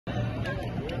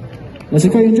Let's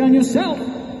go enjoy yourself.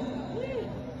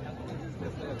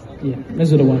 Yeah, let's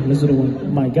do the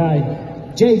one. My guy,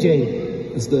 JJ.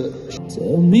 It's the...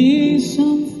 Tell me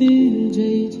something,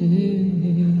 JJ.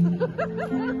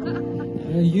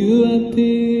 Are you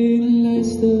happy in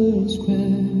Leicester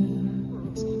Square?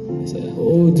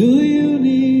 Or do you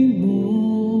need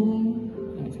more?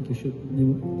 I think you should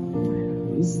need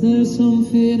more. Is there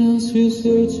something else you're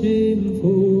searching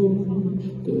for?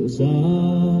 'Cause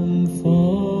I'm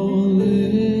falling.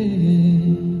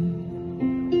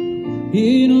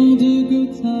 In all the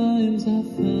good times I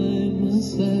find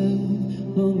myself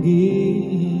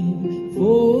longing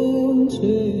for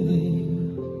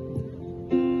change,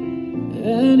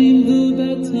 and in the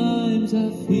bad times I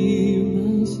feel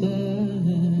myself.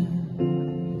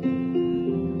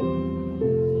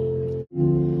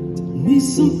 Tell me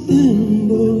something,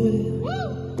 boy.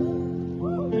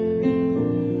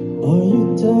 Are you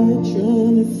tired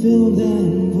trying to fill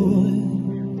that void?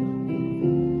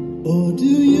 Or do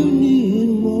you need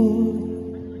more?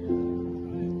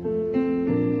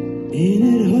 Ain't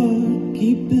it hard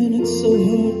keeping it so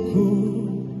hardcore?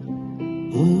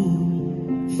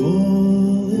 I'm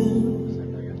falling.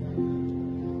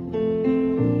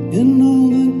 In all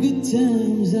the good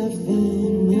times I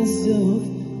find myself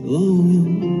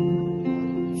longing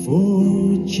for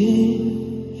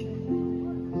change.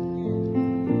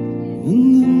 In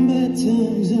the bad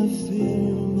times I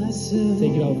feel myself.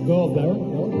 Take it off, go off, Barrel.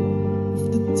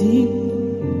 The deep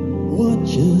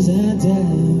waters I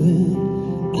dive in,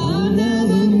 I'll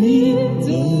never meet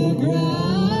the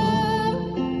ground.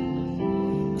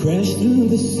 Crash through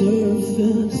the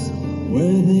surface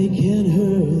where they can't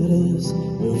hurt us.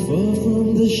 We're far from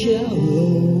the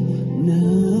shallow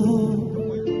now.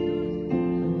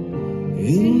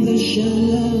 In the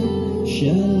shallow,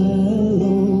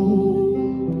 shallow.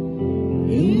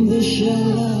 In the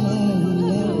shallow,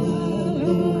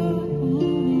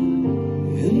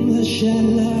 in the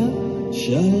shallow,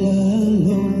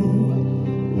 shallow.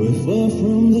 We're far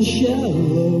from the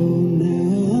shallow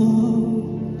now.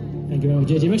 Thank you very much,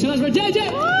 JJ. Make some noise for JJ!